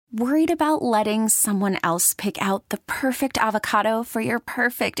Worried about letting someone else pick out the perfect avocado for your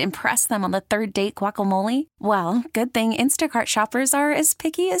perfect impress them on the third date guacamole? Well, good thing Instacart shoppers are as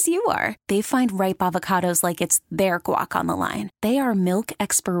picky as you are. They find ripe avocados like it's their guac on the line. They are milk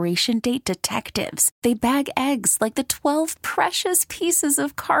expiration date detectives. They bag eggs like the 12 precious pieces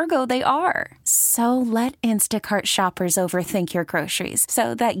of cargo they are. So let Instacart shoppers overthink your groceries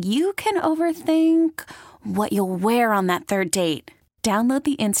so that you can overthink what you'll wear on that third date. Download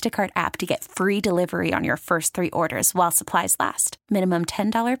the Instacart app to get free delivery on your first 3 orders while supplies last. Minimum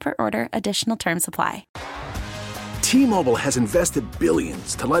 $10 per order. Additional terms apply. T-Mobile has invested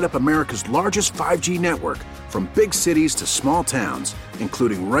billions to light up America's largest 5G network, from big cities to small towns,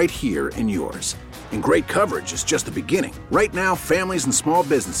 including right here in yours. And great coverage is just the beginning. Right now, families and small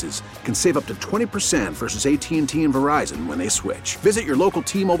businesses can save up to 20% versus AT&T and Verizon when they switch. Visit your local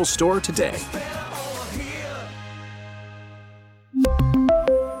T-Mobile store today.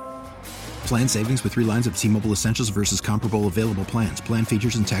 Plan savings with 3 lines of T-Mobile Essentials versus comparable available plans. Plan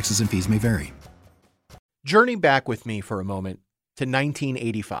features and taxes and fees may vary. Journey back with me for a moment to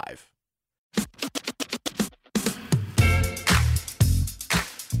 1985.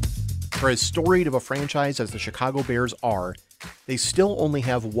 For as storied of a franchise as the Chicago Bears are, they still only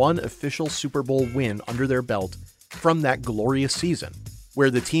have one official Super Bowl win under their belt from that glorious season, where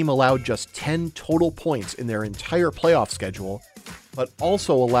the team allowed just 10 total points in their entire playoff schedule, but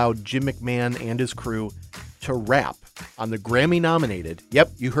also allowed Jim McMahon and his crew to rap on the Grammy-nominated,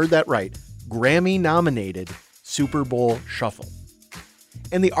 yep, you heard that right, Grammy-nominated Super Bowl Shuffle.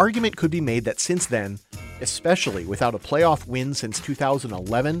 And the argument could be made that since then, especially without a playoff win since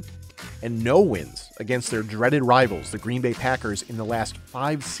 2011, and no wins against their dreaded rivals, the Green Bay Packers, in the last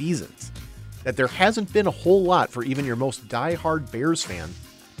 5 seasons, that there hasn't been a whole lot for even your most diehard Bears fan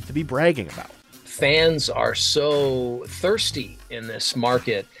to be bragging about. Fans are so thirsty in this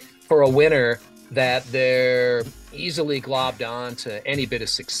market for a winner that they're easily globbed on to any bit of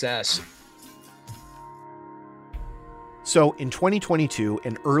success. So in 2022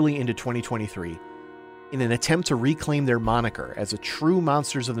 and early into 2023, in an attempt to reclaim their moniker as a true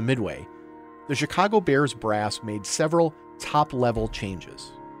Monsters of the Midway, the Chicago Bears brass made several top-level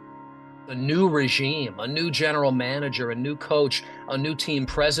changes. A new regime, a new general manager, a new coach, a new team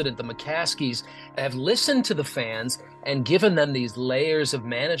president, the McCaskies, have listened to the fans and given them these layers of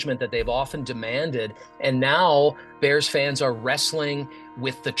management that they've often demanded. And now Bears fans are wrestling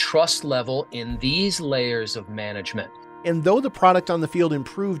with the trust level in these layers of management. And though the product on the field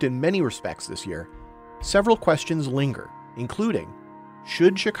improved in many respects this year, several questions linger, including,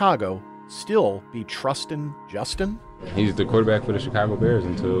 should Chicago still be trustin' Justin? He's the quarterback for the Chicago Bears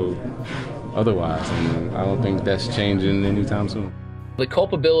until otherwise, and I don't think that's changing anytime soon. The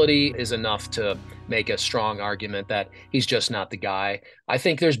culpability is enough to make a strong argument that he's just not the guy. I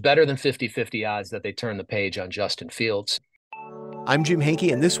think there's better than 50-50 odds that they turn the page on Justin Fields. I'm Jim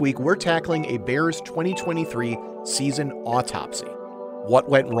Hankey, and this week we're tackling a Bears 2023 season autopsy. What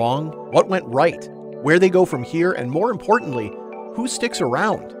went wrong? What went right? Where they go from here? And more importantly, who sticks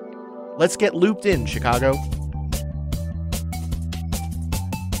around? Let's get looped in, Chicago.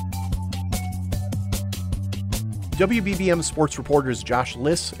 WBBM sports reporters Josh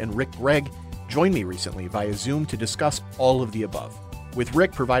Liss and Rick Gregg joined me recently via Zoom to discuss all of the above, with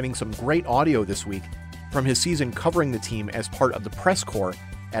Rick providing some great audio this week from his season covering the team as part of the press corps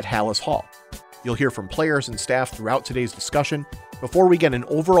at Halas Hall. You'll hear from players and staff throughout today's discussion before we get an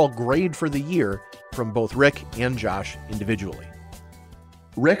overall grade for the year from both Rick and Josh individually.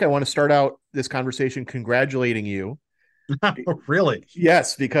 Rick, I want to start out this conversation congratulating you. Really?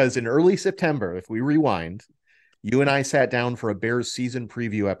 Yes, because in early September, if we rewind, you and I sat down for a Bears season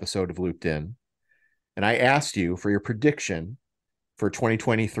preview episode of Looped In, and I asked you for your prediction for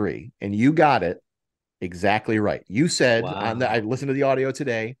 2023, and you got it exactly right. You said, Wow. I listened to the audio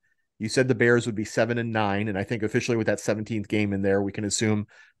today, you said the Bears would be 7-9, and I think officially with that 17th game in there, we can assume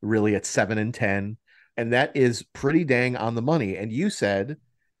really it's 7-10, and that is pretty dang on the money. And you said,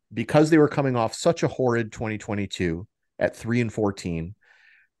 because they were coming off such a horrid 2022 at 3-14,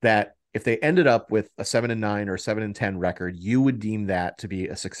 that if they ended up with a 7-9 or 7-10 record, you would deem that to be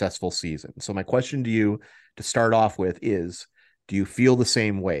a successful season. So my question to you to start off with is, do you feel the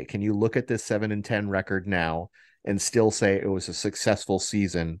same way? Can you look at this 7-10 record now and still say it was a successful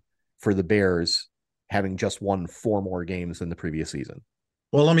season for the Bears, having just won 4 more games than the previous season?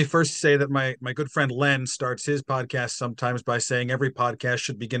 Well, let me first say that my good friend Len starts his podcast sometimes by saying every podcast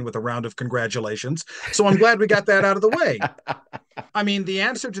should begin with a round of congratulations. So I'm glad we got that out of the way. I mean, the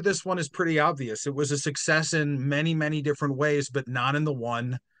answer to this one is pretty obvious. It was a success in many, many different ways, but not in the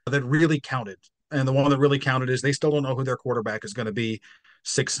one that really counted. And the one that really counted is they still don't know who their quarterback is going to be.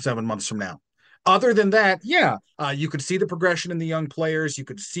 6-7 months from now. Other than that, you could see the progression in the young players. You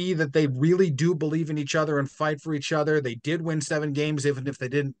could see that they really do believe in each other and fight for each other. They did win 7 games, even if they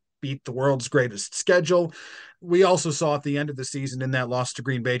didn't beat the world's greatest schedule. We also saw at the end of the season in that loss to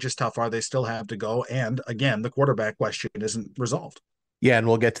Green Bay just how far they still have to go. And again, the quarterback question isn't resolved. Yeah, and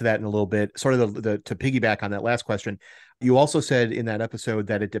we'll get to that in a little bit. Sort of to piggyback on that last question, you also said in that episode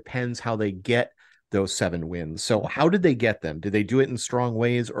that it depends how they get those 7 wins. So how did they get them? Did they do it in strong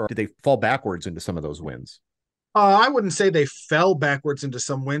ways, or did they fall backwards into some of those wins? I wouldn't say they fell backwards into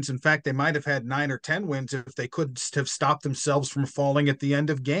some wins. In fact, they might have had 9 or 10 wins if they could have stopped themselves from falling at the end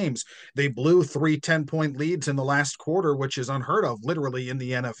of games. They blew 3 10-point leads in the last quarter, which is unheard of, literally, in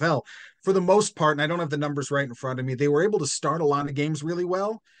the NFL. For the most part, and I don't have the numbers right in front of me, they were able to start a lot of games really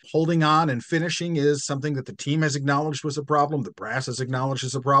well. Holding on and finishing is something that the team has acknowledged was a problem. The brass has acknowledged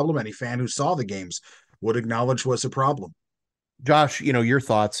is a problem. Any fan who saw the games would acknowledge was a problem. Josh, your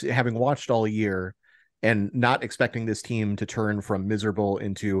thoughts, having watched all year and not expecting this team to turn from miserable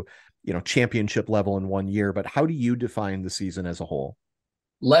into, championship level in 1 year, but how do you define the season as a whole?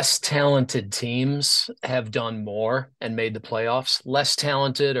 Less talented teams have done more and made the playoffs. Less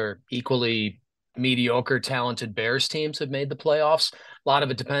talented or equally mediocre talented Bears teams have made the playoffs. A lot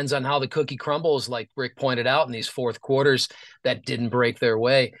of it depends on how the cookie crumbles, like Rick pointed out, in these fourth quarters that didn't break their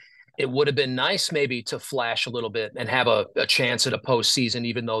way. It would have been nice maybe to flash a little bit and have a chance at a postseason,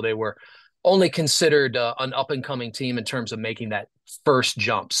 even though they were only considered an up-and-coming team in terms of making that first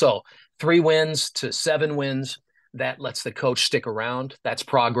jump. So 3 wins to 7 wins, that lets the coach stick around. That's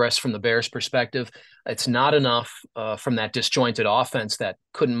progress from the Bears' perspective. It's not enough from that disjointed offense that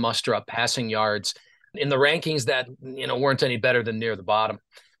couldn't muster up passing yards in the rankings that weren't any better than near the bottom.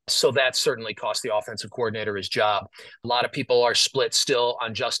 So that certainly cost the offensive coordinator his job. A lot of people are split still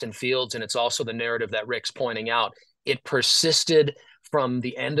on Justin Fields, and it's also the narrative that Rick's pointing out. It persisted from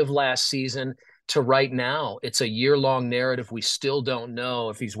the end of last season to right now. It's a year-long narrative. We still don't know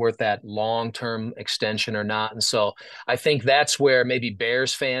if he's worth that long-term extension or not. And so I think that's where maybe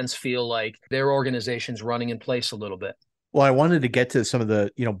Bears fans feel like their organization's running in place a little bit. Well, I wanted to get to some of the,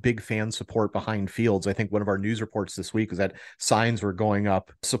 big fan support behind Fields. I think one of our news reports this week was that signs were going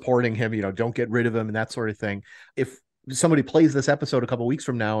up supporting him, don't get rid of him and that sort of thing. If somebody plays this episode a couple of weeks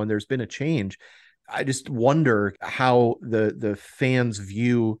from now and there's been a change, I just wonder how the fans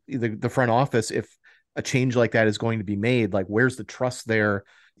view the front office if a change like that is going to be made. Like, where's the trust there?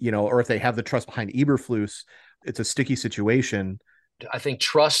 Or if they have the trust behind Eberflus, it's a sticky situation. I think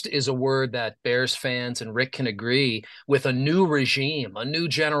trust is a word that Bears fans and Rick can agree with. A new regime, a new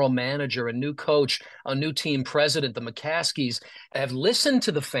general manager, a new coach, a new team president, the McCaskies have listened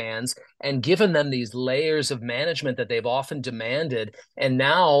to the fans and given them these layers of management that they've often demanded. And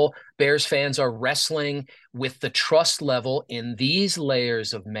now Bears fans are wrestling with the trust level in these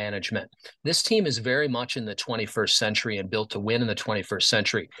layers of management. This team is very much in the 21st century and built to win in the 21st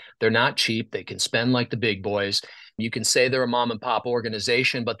century. They're not cheap. They can spend like the big boys. You can say they're a mom and pop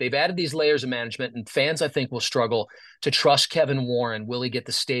organization, but they've added these layers of management, and fans, I think, will struggle to trust Kevin Warren. Will he get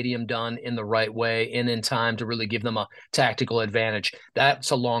the stadium done in the right way and in time to really give them a tactical advantage?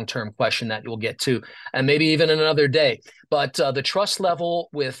 That's a long-term question that we'll get to, and maybe even in another day. But the trust level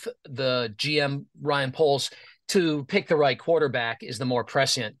with the GM, Ryan Poles, to pick the right quarterback is the more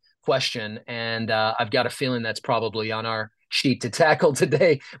prescient question, and I've got a feeling that's probably on our sheet to tackle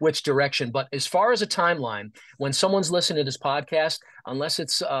today, which direction. But as far as a timeline, when someone's listening to this podcast, unless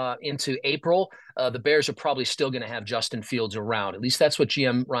it's into April, the Bears are probably still going to have Justin Fields around. At least that's what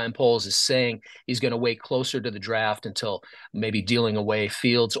GM Ryan Poles is saying. He's going to wait closer to the draft until maybe dealing away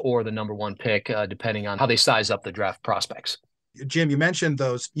Fields or the number 1 pick, depending on how they size up the draft prospects. Jim, you mentioned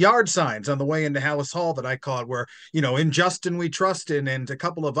those yard signs on the way into Halas Hall that I caught where, in Justin we trust in, and a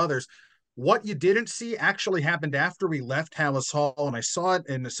couple of others. What you didn't see actually happened after we left Halas Hall, and I saw it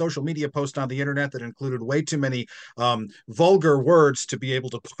in a social media post on the internet that included way too many vulgar words to be able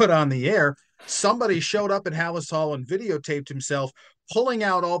to put on the air. Somebody showed up at Halas Hall and videotaped himself pulling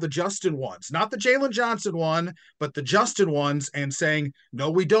out all the Justin ones, not the Jalen Johnson one, but the Justin ones, and saying, no,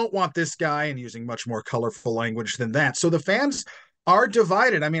 we don't want this guy, and using much more colorful language than that. So the fans are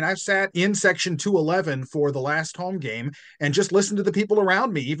divided. I mean, I've sat in section 211 for the last home game and just listened to the people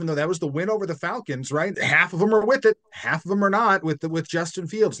around me, even though that was the win over the Falcons, right? Half of them are with it. Half of them are not with Justin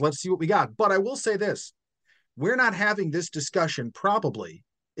Fields. Let's see what we got. But I will say this. We're not having this discussion probably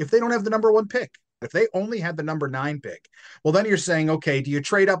if they don't have the number 1 pick. If they only had the number 9 pick, well, then you're saying, okay, do you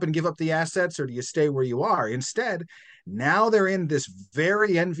trade up and give up the assets, or do you stay where you are? Instead, now they're in this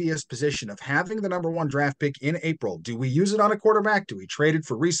very envious position of having the number 1 draft pick in April. Do we use it on a quarterback? Do we trade it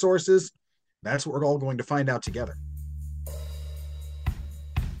for resources? That's what we're all going to find out together.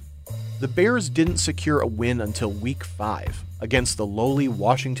 The Bears didn't secure a win until Week 5 against the lowly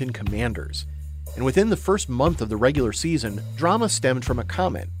Washington Commanders. And within the first month of the regular season, drama stemmed from a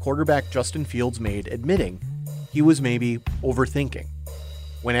comment quarterback Justin Fields made admitting he was maybe overthinking.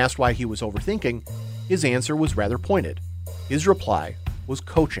 When asked why he was overthinking, his answer was rather pointed. His reply was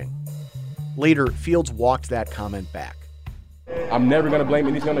coaching. Later, Fields walked that comment back. I'm never going to blame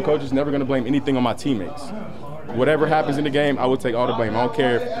anything on the coaches, never going to blame anything on my teammates. Whatever happens in the game, I will take all the blame. I don't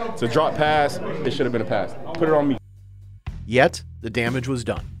care if it's a drop pass, it should have been a pass. Put it on me. Yet, the damage was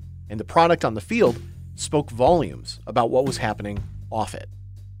done, and the product on the field spoke volumes about what was happening off it.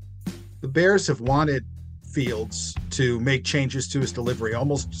 The Bears have wanted Fields to make changes to his delivery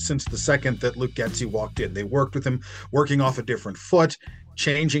almost since the second that Luke Getsy walked in. They worked with him, working off a different foot,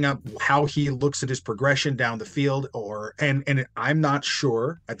 changing up how he looks at his progression down the field, and I'm not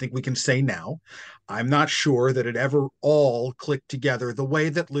sure, I think we can say now, I'm not sure that it ever all clicked together the way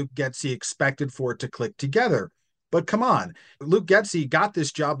that Luke Getsy expected for it to click together. But come on, Luke Getsy got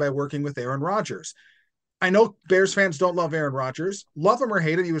this job by working with Aaron Rodgers. I know Bears fans don't love Aaron Rodgers. Love him or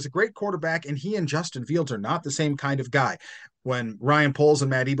hate him, he was a great quarterback, and he and Justin Fields are not the same kind of guy. When Ryan Poles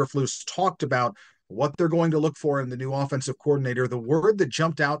and Matt Eberflus talked about what they're going to look for in the new offensive coordinator, the word that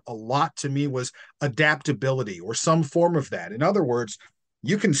jumped out a lot to me was adaptability or some form of that. In other words,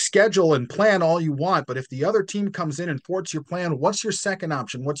 you can schedule and plan all you want, but if the other team comes in and thwarts your plan, what's your second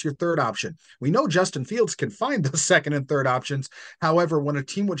option? What's your third option? We know Justin Fields can find those second and third options. However, when a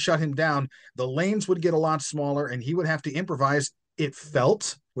team would shut him down, the lanes would get a lot smaller and he would have to improvise, it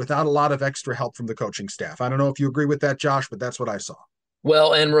felt, without a lot of extra help from the coaching staff. I don't know if you agree with that, Josh, but that's what I saw.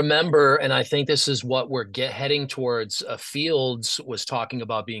 Well, and remember, and I think this is what we're heading towards, Fields was talking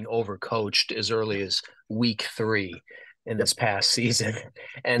about being overcoached as early as Week 3 in this past season.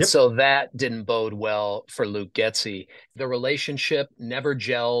 And so that didn't bode well for Luke Getsy. The relationship never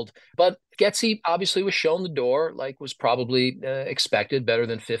gelled, but Getsy obviously was shown the door, like was probably expected, better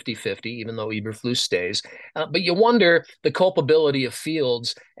than 50-50, even though Eberflus stays. But you wonder the culpability of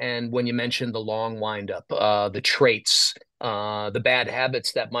Fields, and when you mentioned the long windup, the traits, the bad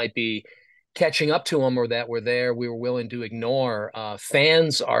habits that might be catching up to him or that were there, we were willing to ignore.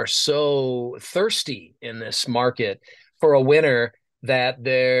 Fans are so thirsty in this market for a winner that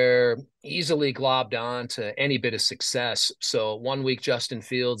they're easily globbed on to any bit of success. So 1 week Justin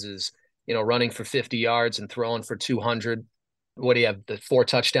Fields is, running for 50 yards and throwing for 200. What do you have? The 4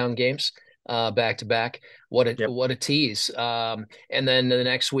 touchdown games back to back. What a tease. And then the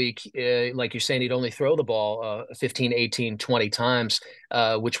next week, like you're saying, he'd only throw the ball 15, 18, 20 times,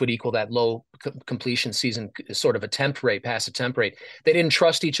 which would equal that low completion season sort of pass attempt rate. They didn't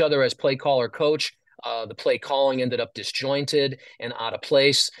trust each other as play caller coach. The play calling ended up disjointed and out of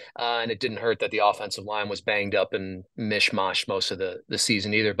place, and it didn't hurt that the offensive line was banged up and mishmash most of the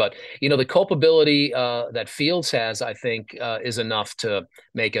season either. But, the culpability that Fields has, I think, is enough to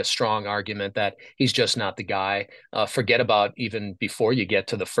make a strong argument that he's just not the guy. Forget about even before you get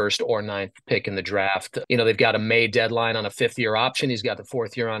to the 1st or 9th pick in the draft. They've got a May deadline on a 5th-year option. He's got the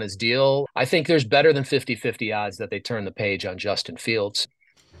 4th year on his deal. I think there's better than 50-50 odds that they turn the page on Justin Fields.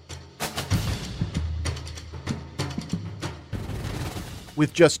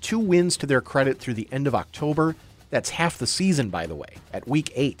 With just 2 wins to their credit through the end of October, that's half the season, by the way, at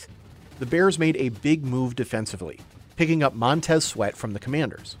Week 8, the Bears made a big move defensively, picking up Montez Sweat from the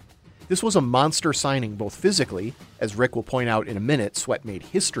Commanders. This was a monster signing both physically, as Rick will point out in a minute, Sweat made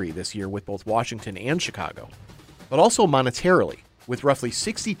history this year with both Washington and Chicago, but also monetarily, with roughly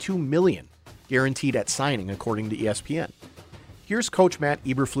 $62 million guaranteed at signing, according to ESPN. Here's Coach Matt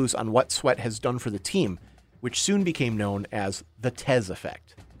Eberflus on what Sweat has done for the team, which soon became known as the Tez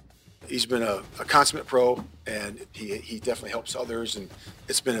effect. He's been a consummate pro, and he definitely helps others, and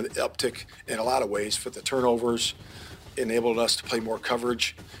it's been an uptick in a lot of ways for the turnovers, enabled us to play more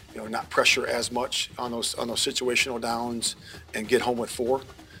coverage, not pressure as much on those situational downs and get home with 4,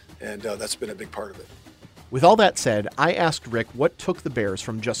 and that's been a big part of it. With all that said, I asked Rick what took the Bears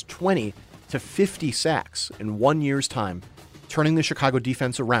from just 20 to 50 sacks in 1 year's time, turning the Chicago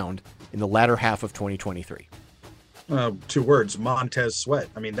defense around in the latter half of 2023. 2 words, Montez Sweat.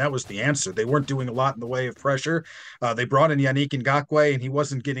 I mean, that was the answer. They weren't doing a lot in the way of pressure. They brought in Yannick Ngakoue, and he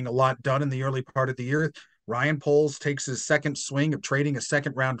wasn't getting a lot done in the early part of the year. Ryan Poles takes his second swing of trading a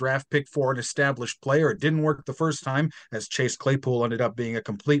second-round draft pick for an established player. It didn't work the first time, as Chase Claypool ended up being a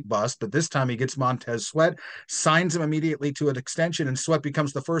complete bust, but this time he gets Montez Sweat, signs him immediately to an extension, and Sweat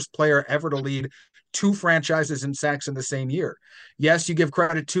becomes the first player ever to lead 2 franchises in sacks in the same year. Yes, you give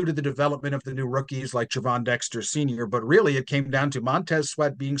credit to the development of the new rookies like Javon Dexter Sr., but really it came down to Montez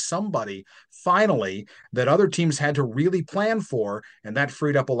Sweat being somebody, finally, that other teams had to really plan for, and that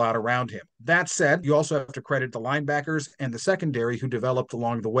freed up a lot around him. That said, you also have to credit the linebackers and the secondary who developed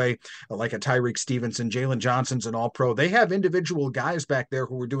along the way, like a Tyreek Stevenson, Jalen Johnson's an all-pro. They have individual guys back there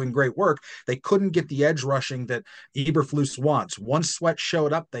who were doing great work. They couldn't get the edge rushing that Eberflus wants. Once Sweat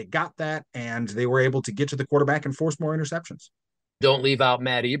showed up, they got that, and they were able to get to the quarterback and force more interceptions. Don't leave out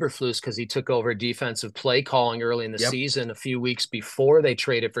Matt Eberflus because he took over defensive play calling early in the season, a few weeks before they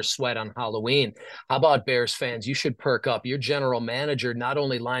traded for Sweat on Halloween. How about Bears fans? You should perk up. Your general manager not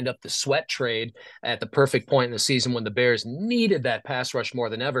only lined up the Sweat trade at the perfect point in the season when the Bears needed that pass rush more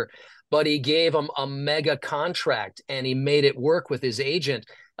than ever, but he gave him a mega contract and he made it work with his agent.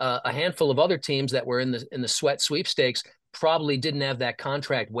 A handful of other teams that were in the Sweat sweepstakes probably didn't have that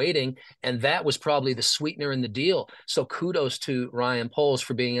contract waiting, and that was probably the sweetener in the deal. So kudos to Ryan Poles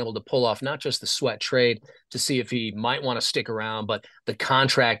for being able to pull off not just the Sweat trade to see if he might want to stick around, but the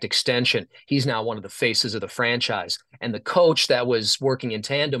contract extension. He's now one of the faces of the franchise. And the coach that was working in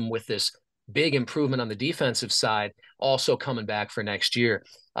tandem with this big improvement on the defensive side also coming back for next year.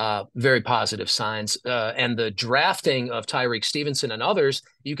 Very positive signs. And the drafting of Tyreek Stevenson and others,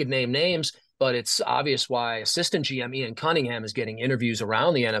 you could name names, but it's obvious why assistant GM Ian Cunningham is getting interviews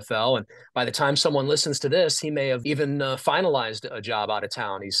around the NFL. And by the time someone listens to this, he may have even finalized a job out of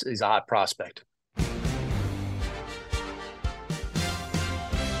town. He's a hot prospect.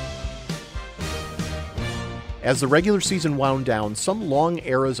 As the regular season wound down, some long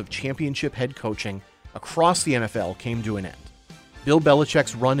eras of championship head coaching across the NFL came to an end. Bill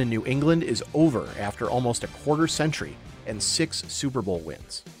Belichick's run in New England is over after almost a quarter century and 6 Super Bowl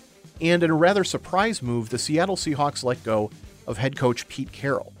wins. And in a rather surprise move, the Seattle Seahawks let go of head coach Pete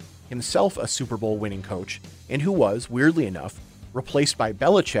Carroll, himself a Super Bowl winning coach, and who was, weirdly enough, replaced by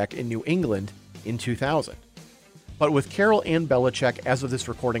Belichick in New England in 2000. But with Carroll and Belichick, as of this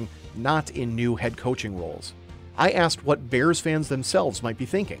recording, not in new head coaching roles, I asked what Bears fans themselves might be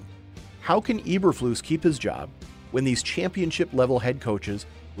thinking. How can Eberflus keep his job when these championship-level head coaches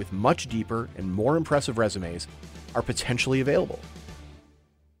with much deeper and more impressive resumes are potentially available?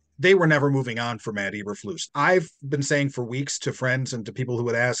 They were never moving on from Matt Eberflus. I've been saying for weeks to friends and to people who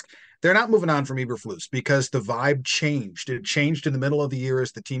would ask, they're not moving on from Eberflus because the vibe changed. It changed in the middle of the year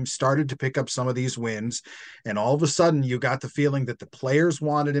as the team started to pick up some of these wins. And all of a sudden, you got the feeling that the players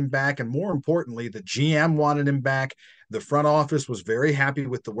wanted him back. And more importantly, the GM wanted him back. The front office was very happy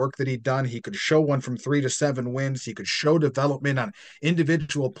with the work that he'd done. He could show one from 3 to 7 wins. He could show development on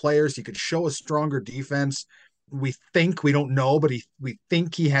individual players. He could show a stronger defense. We don't know, but we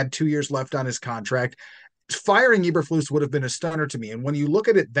think he had 2 years left on his contract. Firing Eberflus would have been a stunner to me. And when you look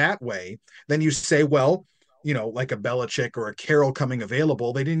at it that way, then you say, well, like a Belichick or a Carroll coming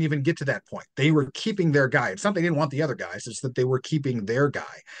available, they didn't even get to that point. They were keeping their guy. It's not they didn't want the other guys. It's that they were keeping their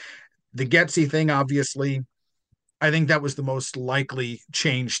guy. The Getsy thing, obviously, I think that was the most likely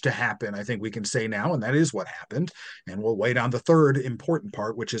change to happen, I think we can say now, and that is what happened. And we'll wait on the third important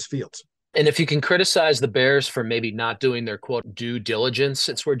part, which is Fields. And if you can criticize the Bears for maybe not doing their, quote, due diligence,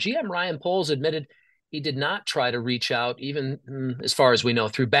 it's where GM Ryan Poles admitted he did not try to reach out, even as far as we know,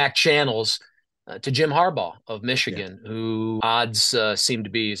 through back channels to Jim Harbaugh of Michigan, who odds seem to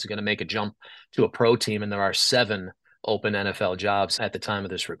be is going to make a jump to a pro team, and there are 7 open NFL jobs at the time of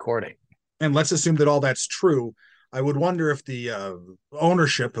this recording. And let's assume that all that's true. I would wonder if the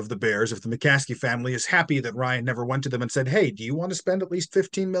ownership of the Bears, if the McCaskey family is happy that Ryan never went to them and said, hey, do you want to spend at least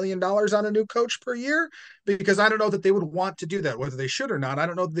 $15 million on a new coach per year? Because I don't know that they would want to do that, whether they should or not. I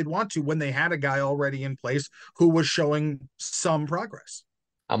don't know that they'd want to when they had a guy already in place who was showing some progress.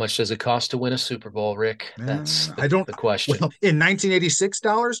 How much does it cost to win a Super Bowl, Rick? That's the question. Well, in 1986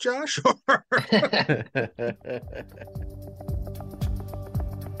 dollars, Josh?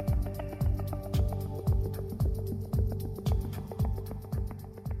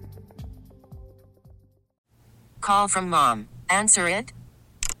 Call from mom. Answer it.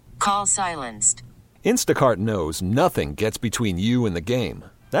 Call silenced. Instacart knows nothing gets between you and the game.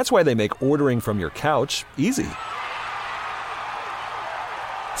 That's why they make ordering from your couch easy.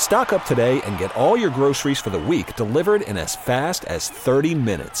 Stock up today and get all your groceries for the week delivered in as fast as 30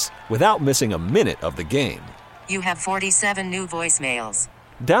 minutes without missing a minute of the game. You have 47 new voicemails.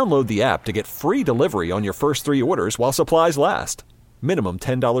 Download the app to get free delivery on your first 3 orders while supplies last. Minimum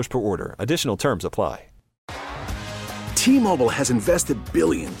 $10 per order. Additional terms apply. T-Mobile has invested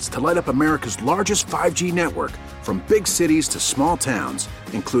billions to light up America's largest 5G network, from big cities to small towns,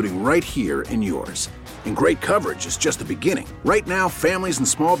 including right here in yours. And great coverage is just the beginning. Right now, families and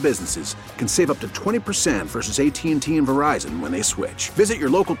small businesses can save up to 20% versus AT&T and Verizon when they switch. Visit your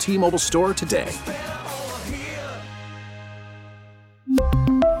local T-Mobile store today.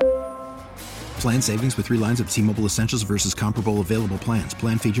 Plan savings with 3 lines of T-Mobile Essentials versus comparable available plans.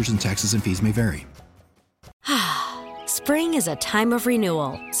 Plan features and taxes and fees may vary. Spring is a time of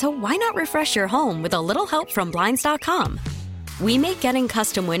renewal, so why not refresh your home with a little help from Blinds.com? We make getting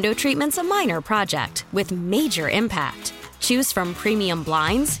custom window treatments a minor project with major impact. Choose from premium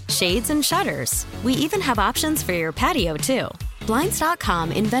blinds, shades, and shutters. We even have options for your patio, too.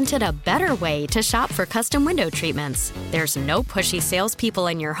 Blinds.com invented a better way to shop for custom window treatments. There's no pushy salespeople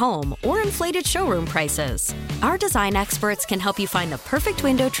in your home or inflated showroom prices. Our design experts can help you find the perfect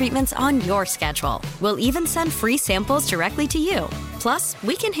window treatments on your schedule. We'll even send free samples directly to you. Plus,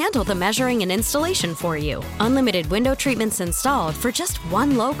 we can handle the measuring and installation for you. Unlimited window treatments installed for just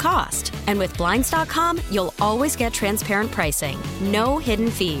one low cost. And with Blinds.com, you'll always get transparent pricing. No hidden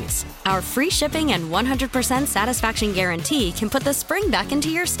fees. Our free shipping and 100% satisfaction guarantee can put the spring back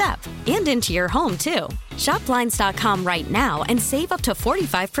into your step and into your home, too. Shop Blinds.com right now and save up to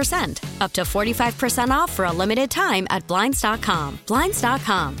 45%. Up to 45% off for a limited time at Blinds.com.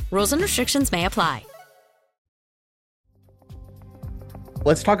 Blinds.com. Rules and restrictions may apply.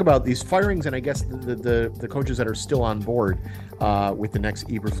 Let's talk about these firings and I guess the coaches that are still on board with the next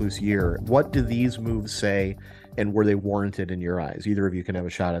Eberflus year. What do these moves say, and were they warranted in your eyes? Either of you can have a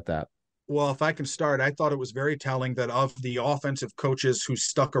shot at that. Well, if I can start, I thought it was very telling that of the offensive coaches who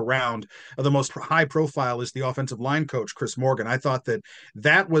stuck around, the most high profile is the offensive line coach, Chris Morgan. I thought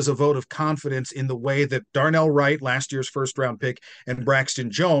that was a vote of confidence in the way that Darnell Wright, last year's first-round pick, and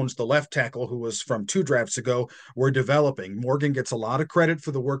Braxton Jones, the left tackle who was from 2 drafts ago, were developing. Morgan gets a lot of credit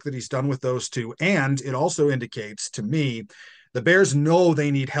for the work that he's done with those two, and it also indicates to me the Bears know they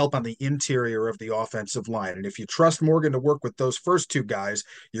need help on the interior of the offensive line. And if you trust Morgan to work with those first 2 guys,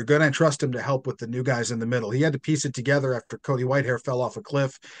 you're going to trust him to help with the new guys in the middle. He had to piece it together after Cody Whitehair fell off a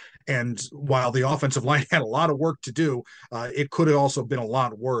cliff. And while the offensive line had a lot of work to do, it could have also been a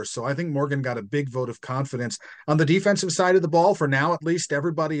lot worse. So I think Morgan got a big vote of confidence. On the defensive side of the ball, for now at least,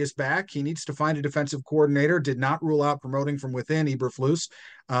 everybody is back. He needs to find a defensive coordinator. Did not rule out promoting from within Eberflus.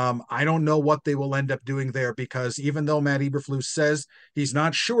 I don't know what they will end up doing there, because even though Matt Eberflus says he's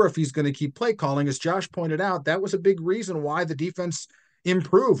not sure if he's going to keep play calling, as Josh pointed out, that was a big reason why the defense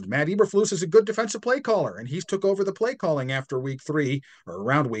improved. Matt Eberflus is a good defensive play caller, and he's took over the play calling after week 3 or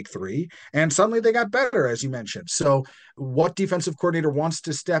around week 3, and suddenly they got better, as you mentioned. So what defensive coordinator wants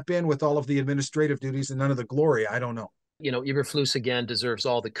to step in with all of the administrative duties and none of the glory? I don't know. You know, Eberflus again deserves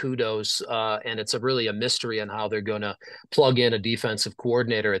all the kudos, and it's really a mystery on how they're going to plug in a defensive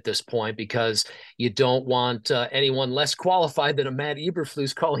coordinator at this point, because you don't want anyone less qualified than a Matt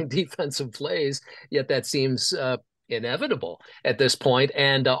Eberflus calling defensive plays, yet that seems inevitable at this point.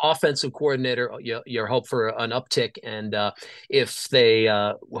 And offensive coordinator, you hope for an uptick. And if they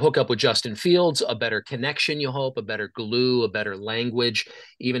hook up with Justin Fields, a better connection, you hope, a better glue, a better language,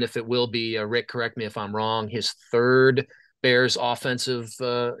 even if it will be, Rick, correct me if I'm wrong, his 3rd Bears offensive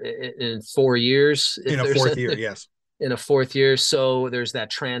in 4 years. In a 4th year, yes. In a 4th year. So there's that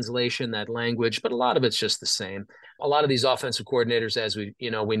translation, that language, but a lot of it's just the same. A lot of these offensive coordinators, as we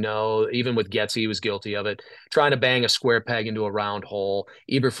know, even with Getz, he was guilty of it, trying to bang a square peg into a round hole.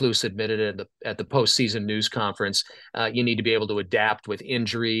 Eberflus admitted it at the postseason news conference. You need to be able to adapt with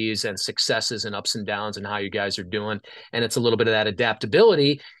injuries and successes and ups and downs and how you guys are doing. And it's a little bit of that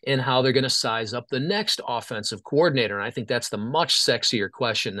adaptability in how they're going to size up the next offensive coordinator. And I think that's the much sexier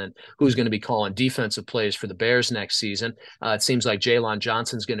question than who's going to be calling defensive plays for the Bears next season. It seems like Jaylon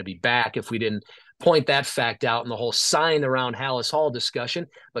Johnson's going to be back, if we didn't point that fact out in the whole sign around Hallis Hall discussion,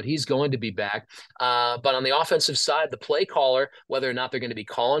 but he's going to be back. But on the offensive side, the play caller, whether or not they're going to be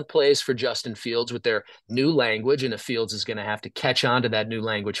calling plays for Justin Fields with their new language, and if Fields is going to have to catch on to that new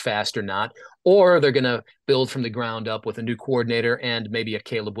language fast or not, or they're going to build from the ground up with a new coordinator and maybe a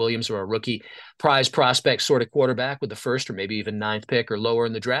Caleb Williams or a rookie prize prospect sort of quarterback with the 1st or maybe even 9th pick or lower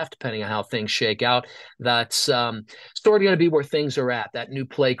in the draft, depending on how things shake out. That's sort of going to be where things are at, that new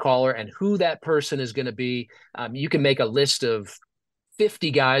play caller and who that person is going to be. You can make a list of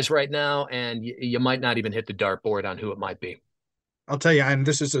 50 guys right now, and you might not even hit the dartboard on who it might be. I'll tell you, and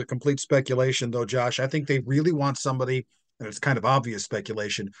this is a complete speculation though, Josh, I think they really want somebody, and it's kind of obvious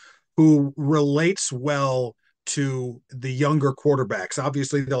speculation, who relates well to the younger quarterbacks.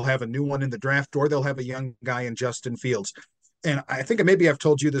 Obviously, they'll have a new one in the draft, or they'll have a young guy in Justin Fields. And I think maybe I've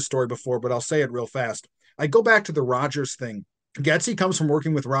told you this story before, but I'll say it real fast. I go back to the Rodgers thing. Getsy comes from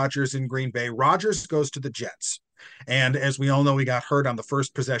working with Rodgers in Green Bay. Rodgers goes to the Jets. And as we all know, he got hurt on the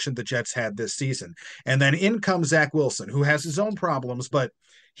first possession the Jets had this season. And then in comes Zach Wilson, who has his own problems, but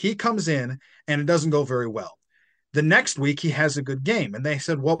he comes in and it doesn't go very well. The next week, he has a good game. And they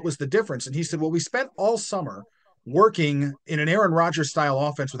said, what was the difference? And he said, well, we spent all summer working in an Aaron Rodgers style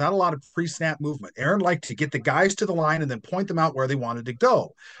offense without a lot of pre-snap movement. Aaron liked to get the guys to the line and then point them out where they wanted to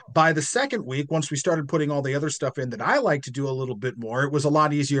go. By the second week, once we started putting all the other stuff in that I like to do a little bit more, it was a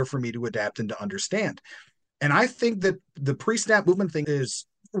lot easier for me to adapt and to understand. And I think that the pre-snap movement thing is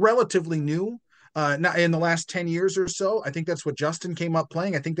relatively new. Not in the last 10 years or so. I think that's what Justin came up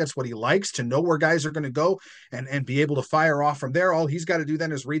playing. I think that's what he likes, to know where guys are going to go and be able to fire off from there. All he's got to do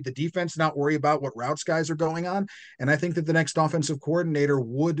then is read the defense, not worry about what routes guys are going on. And I think that the next offensive coordinator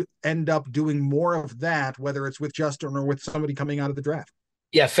would end up doing more of that, whether it's with Justin or with somebody coming out of the draft.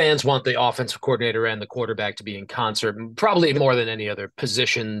 Yeah, fans want the offensive coordinator and the quarterback to be in concert, probably more than any other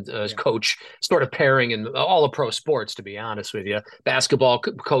position coach sort of pairing in all of pro sports, to be honest with you. Basketball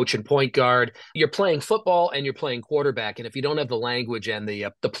coach and point guard. You're playing football and you're playing quarterback. And if you don't have the language and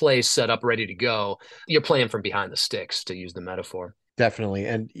the play set up ready to go, you're playing from behind the sticks, to use the metaphor. Definitely.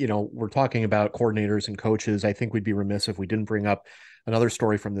 And, we're talking about coordinators and coaches. I think we'd be remiss if we didn't bring up another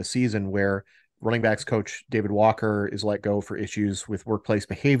story from this season where running backs coach David Walker is let go for issues with workplace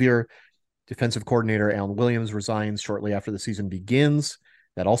behavior. Defensive coordinator Alan Williams resigns shortly after the season begins.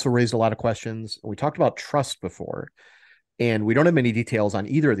 That also raised a lot of questions. We talked about trust before, and we don't have many details on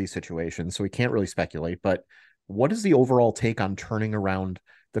either of these situations, so we can't really speculate. But what is the overall take on turning around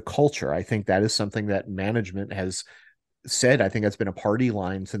the culture? I think that is something that management has said. I think that's been a party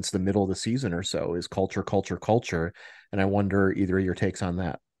line since the middle of the season or so, is culture, culture, culture. And I wonder either of your takes on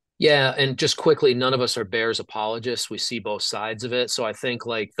that. Yeah, and just quickly, none of us are Bears apologists. We see both sides of it. So I think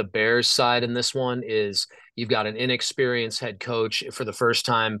like the Bears side in this one is you've got an inexperienced head coach for the first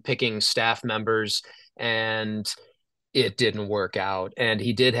time picking staff members, and it didn't work out. And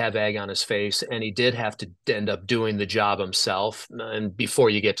he did have egg on his face, and he did have to end up doing the job himself. And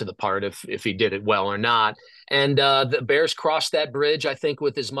before you get to the part if he did it well or not. And the Bears crossed that bridge, I think,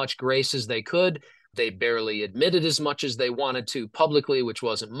 with as much grace as they could. They barely admitted as much as they wanted to publicly, which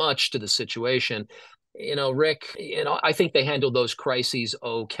wasn't much to the situation. Rick, I think they handled those crises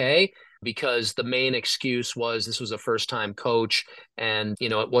okay, because the main excuse was this was a first-time coach and,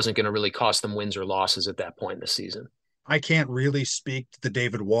 it wasn't going to really cost them wins or losses at that point in the season. I can't really speak to the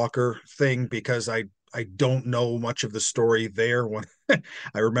David Walker thing because I don't know much of the story there. When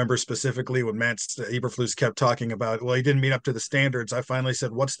I remember specifically when Matt Eberflus kept talking about, well, he didn't meet up to the standards. I finally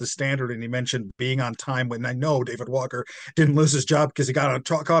said, what's the standard? And he mentioned being on time, when I know David Walker didn't lose his job because he got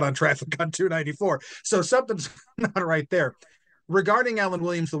caught on traffic on 294. So something's not right there. Regarding Alan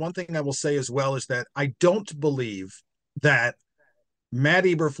Williams, the one thing I will say as well is that I don't believe that Matt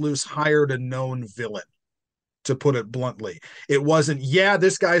Eberflus hired a known villain. To put it bluntly, it wasn't,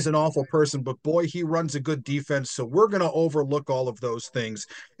 this guy's an awful person, but boy, he runs a good defense. So we're going to overlook all of those things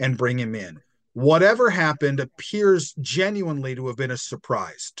and bring him in. Whatever happened appears genuinely to have been a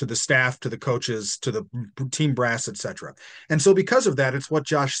surprise to the staff, to the coaches, to the team brass, etc. And so because of that, it's what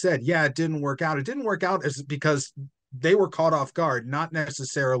Josh said. Yeah, it didn't work out. It didn't work out because they were caught off guard, not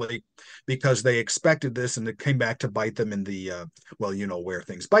necessarily because they expected this and it came back to bite them in the, where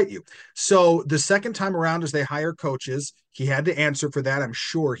things bite you. So the second time around, as they hire coaches, he had to answer for that. I'm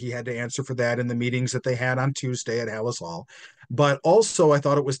sure he had to answer for that in the meetings that they had on Tuesday at Halas Hall. But also, I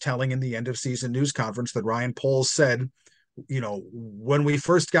thought it was telling in the end of season news conference that Ryan Poles said, when we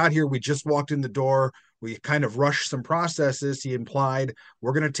first got here, we just walked in the door. We kind of rushed some processes. He implied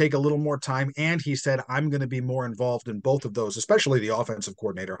we're going to take a little more time. And he said, I'm going to be more involved in both of those, especially the offensive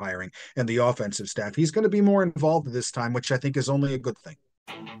coordinator hiring and the offensive staff. He's going to be more involved this time, which I think is only a good thing.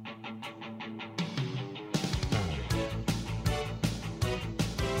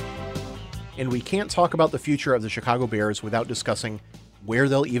 And we can't talk about the future of the Chicago Bears without discussing where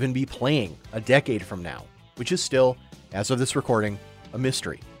they'll even be playing a decade from now, which is still, as of this recording, a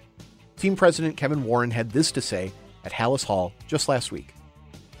mystery. Team president Kevin Warren had this to say at Halas Hall just last week.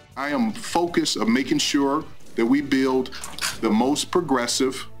 I am focused on making sure that we build the most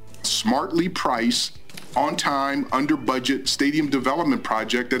progressive, smartly priced, on time, under budget stadium development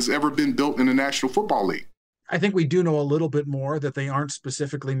project that's ever been built in the National Football League. I think we do know a little bit more, that they aren't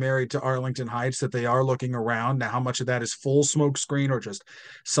specifically married to Arlington Heights, that they are looking around. Now, how much of that is full smoke screen or just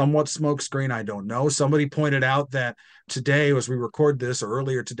somewhat smoke screen, I don't know. Somebody pointed out that today, as we record this, or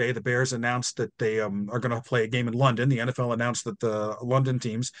earlier today, the Bears announced that they are going to play a game in London. The NFL announced that the London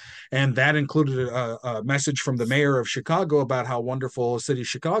teams, and that included a message from the mayor of Chicago about how wonderful the city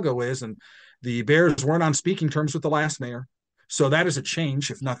Chicago is, and the Bears weren't on speaking terms with the last mayor. So that is a change,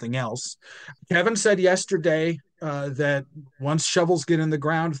 if nothing else. Kevin said yesterday that once shovels get in the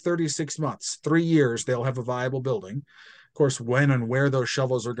ground, 36 months, 3 years, they'll have a viable building. Of course, when and where those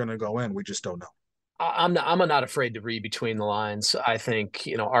shovels are going to go in, we just don't know. I'm not afraid to read between the lines. I think,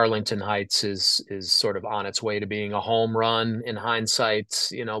 Arlington Heights is sort of on its way to being a home run. In hindsight,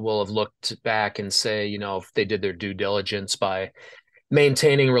 we'll have looked back and say, if they did their due diligence by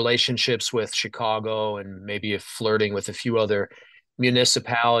maintaining relationships with Chicago and maybe flirting with a few other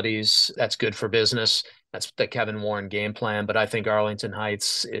municipalities, that's good for business. That's the Kevin Warren game plan. But I think Arlington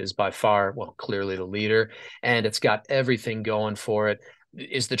Heights is by far, clearly the leader, and it's got everything going for it.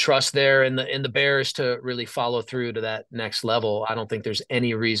 Is the trust there in the Bears to really follow through to that next level? I don't think there's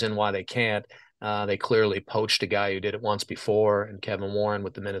any reason why they can't. They clearly poached a guy who did it once before, and Kevin Warren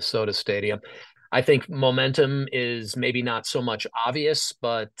with the Minnesota Stadium. I think momentum is maybe not so much obvious,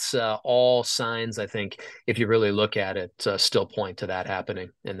 but all signs, I think, if you really look at it, still point to that happening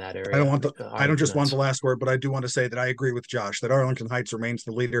in that area. I don't just want the last word, but I do want to say that I agree with Josh that Arlington Heights remains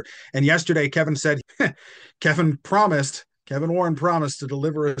the leader. And yesterday, Kevin said, Kevin Warren promised to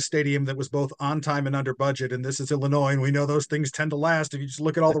deliver a stadium that was both on time and under budget. And this is Illinois, and we know those things tend to last if you just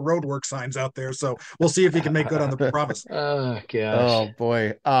look at all the roadwork signs out there. So we'll see if he can make good on the promise. Oh, gosh. Oh,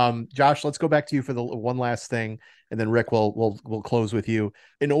 boy. Josh, let's go back to you for the one last thing, and then Rick, we'll close with you.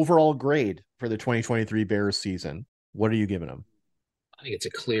 An overall grade for the 2023 Bears season. What are you giving them? I think it's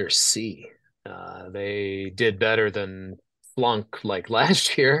a clear C. They did better than flunk like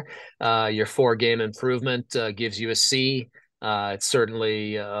last year. Your 4-game improvement gives you a C. It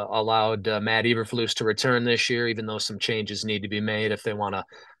certainly allowed Matt Eberflus to return this year, even though some changes need to be made if they want to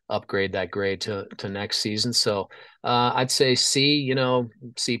upgrade that grade to next season. So I'd say C,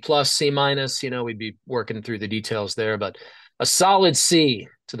 C plus, C minus, we'd be working through the details there, but a solid C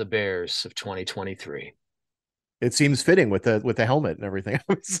to the Bears of 2023. It seems fitting with the helmet and everything,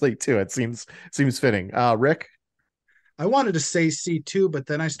 obviously, too. It seems fitting. Rick? I wanted to say C too, but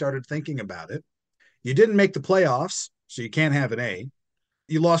then I started thinking about it. You didn't make the playoffs, so you can't have an A.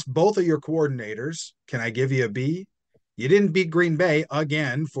 You lost both of your coordinators. Can I give you a B? You didn't beat Green Bay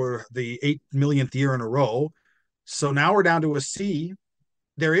again for the 8 millionth year in a row. So now we're down to a C.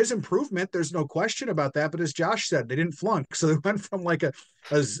 There is improvement. There's no question about that. But as Josh said, they didn't flunk. So they went from like a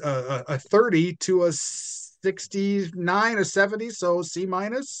 30 to a 69, a 70, so C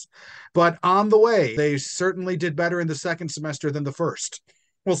minus. But on the way, they certainly did better in the second semester than the first.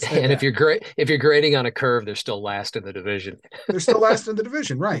 We'll say and that. if you're grading on a curve, they're still last in the division. They're still last in the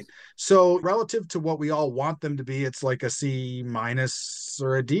division, right? So relative to what we all want them to be, it's like a C minus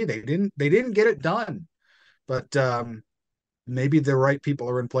or a D. They didn't get it done, but maybe the right people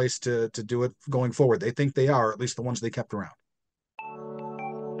are in place to do it going forward. They think they are, at least the ones they kept around.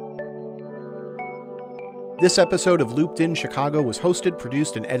 This episode of Looped In Chicago was hosted,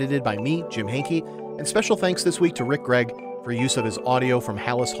 produced, and edited by me, Jim Hankey, and special thanks this week to Rick Gregg for use of his audio from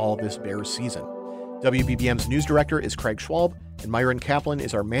Hallis Hall this Bears season. WBBM's news director is Craig Schwalb, and Myron Kaplan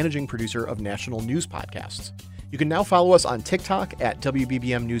is our managing producer of national news podcasts. You can now follow us on TikTok at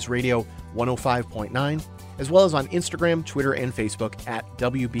WBBM News Radio 105.9, as well as on Instagram, Twitter, and Facebook at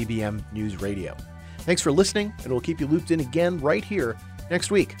WBBM News Radio. Thanks for listening, and we'll keep you looped in again right here next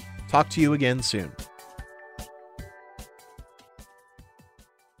week. Talk to you again soon.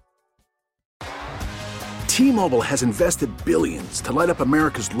 T-Mobile has invested billions to light up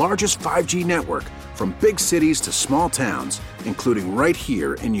America's largest 5G network, from big cities to small towns, including right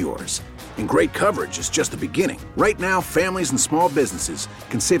here in yours. And great coverage is just the beginning. Right now, families and small businesses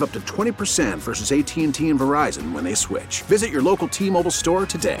can save up to 20% versus AT&T and Verizon when they switch. Visit your local T-Mobile store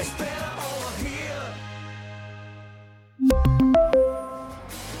today.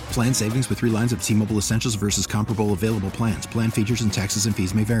 Plan savings with 3 lines of T-Mobile Essentials versus comparable available plans. Plan features and taxes and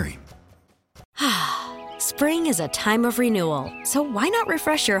fees may vary. Spring is a time of renewal, so why not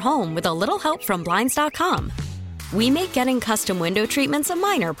refresh your home with a little help from Blinds.com? We make getting custom window treatments a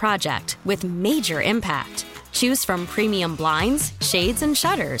minor project with major impact. Choose from premium blinds, shades, and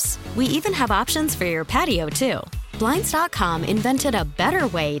shutters. We even have options for your patio, too. Blinds.com invented a better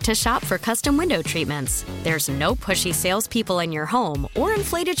way to shop for custom window treatments. There's no pushy salespeople in your home or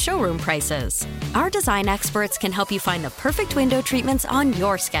inflated showroom prices. Our design experts can help you find the perfect window treatments on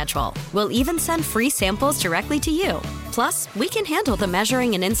your schedule. We'll even send free samples directly to you. Plus, we can handle the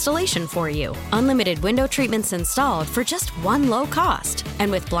measuring and installation for you. Unlimited window treatments installed for just one low cost. And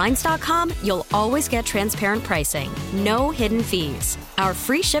with Blinds.com, you'll always get transparent pricing. No hidden fees. Our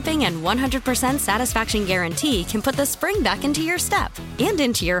free shipping and 100% satisfaction guarantee can put the spring back into your step and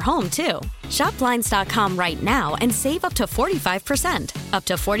into your home, too. Shop Blinds.com right now and save up to 45%. Up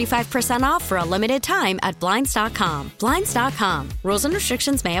to 45% off for a limited time at Blinds.com. Blinds.com. Rules and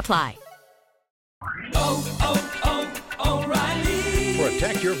restrictions may apply. O'Reilly.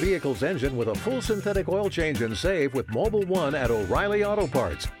 Protect your vehicle's engine with a full synthetic oil change and save with Mobil 1 at O'Reilly Auto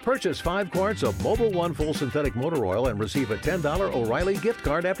Parts. Purchase 5 quarts of Mobil 1 full synthetic motor oil and receive a $10 O'Reilly gift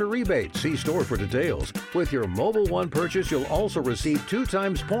card after rebate. See store for details. With your Mobil 1 purchase, you'll also receive 2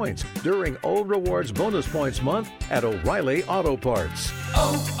 times points during O Rewards Bonus Points Month at O'Reilly Auto Parts.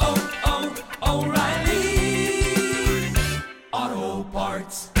 O'Reilly.